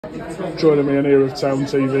Joining me in here of Town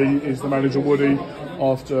TV is the manager Woody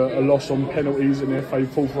after a loss on penalties in the FA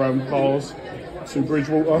fourth round Vase to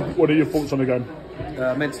Bridgwater. What are your thoughts on the game?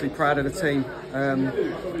 Mentally proud of the team.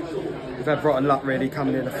 We've had rotten luck really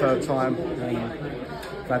coming in the third time.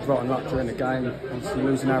 We've had rotten luck during the game. Obviously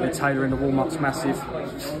losing Harry Taylor in the warm-up's massive,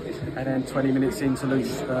 and then 20 minutes in to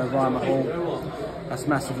lose Ryan Hall. That's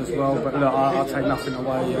massive as well. But look, I'll take nothing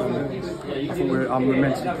away. I think I'm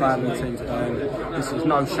mentally proud of the team today. And this is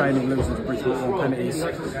no shame in losing to Bridgwater on penalties.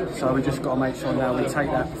 So we just got to make sure now we take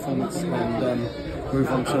that performance and move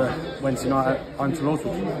on to Wednesday night home to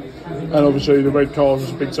Lordswood. And obviously the red card was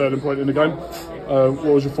a big turning point in the game. What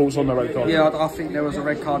was your thoughts on the red card? Yeah, I think there was a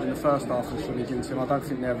red card in the first half for Sonny Ginton. I don't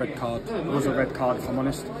think there was a red card, if I'm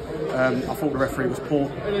honest. I thought the referee was poor,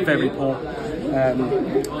 very poor. There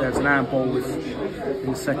was an handball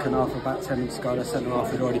in the second half, about 10 minutes ago. The centre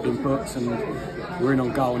half had already been booked and we're in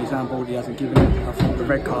on goal and his handball he hasn't given it. I thought the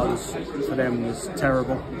red card for them was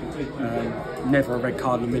terrible. Never a red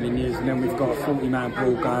card in a million years, and then we've got a 40-man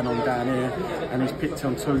brawl going on down here and he's picked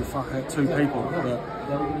on two people.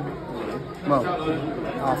 But,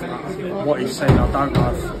 well, what he's saying, I don't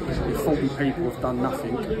know if 40 people have done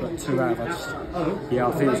nothing, but two have. I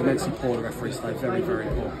think it was immensely poor. The referee stayed very, very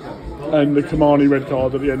poor. And the Kamani red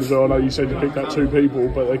card at the end as well. I know you said you picked that two people,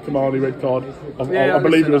 but the Kamani red card, I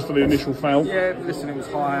believe it was for the initial foul. Yeah, listen, it was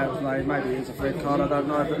high. Maybe it was a red card, I don't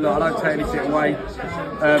know. But look, I don't take anything away.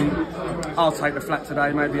 I'll take the flat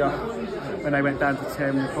today. Maybe when they went down to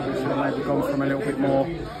 10, we probably should have maybe gone for them a little bit more.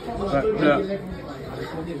 But look,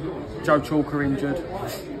 Joe Chalker injured.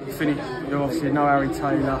 You obviously no Harry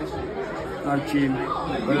Taylor, no Jim.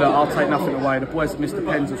 But look, I'll take nothing away. The boys have missed the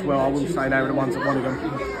pens as well. I wouldn't say they were the ones that wanted them.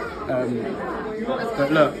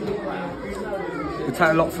 But look, we take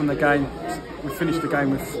a lot from the game. We finished the game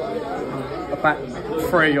with a back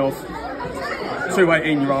three of two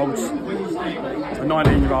 18-year-olds, a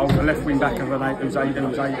 19-year-old, a left wing back of an who's 18,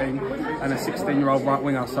 and a 16-year-old right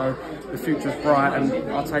winger. So the future's bright, and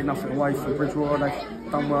I'll take nothing away from Bridgwater.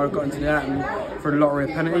 They've done well, got into that and through the lottery of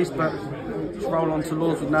penalties, but just roll on to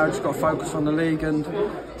Lordswood now. Just got to focus on the league and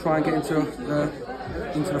try and get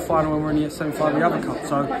into the final when we're in the semi-final of the other cup.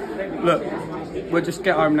 So look, we'll just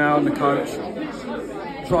get home now and the coach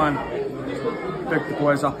try and big the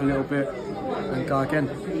boys up a little bit and go again.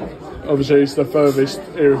 Obviously it's the furthest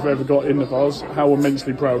era we've ever got in the Vase. How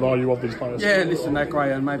immensely proud are you of these players? Yeah, listen, they're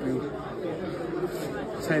great, and maybe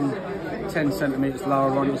 10 centimetres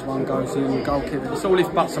lower on as one goes in, goalkeeper. It's all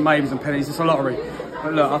if buts and maybes and pennies, it's a lottery.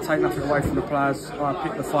 But look, I'll take nothing away from the players. I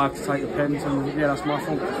picked the 5 to take the pens, and yeah, that's my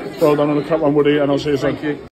fault. Well done on the cup one, Woody, and I'll see you soon. Thank you.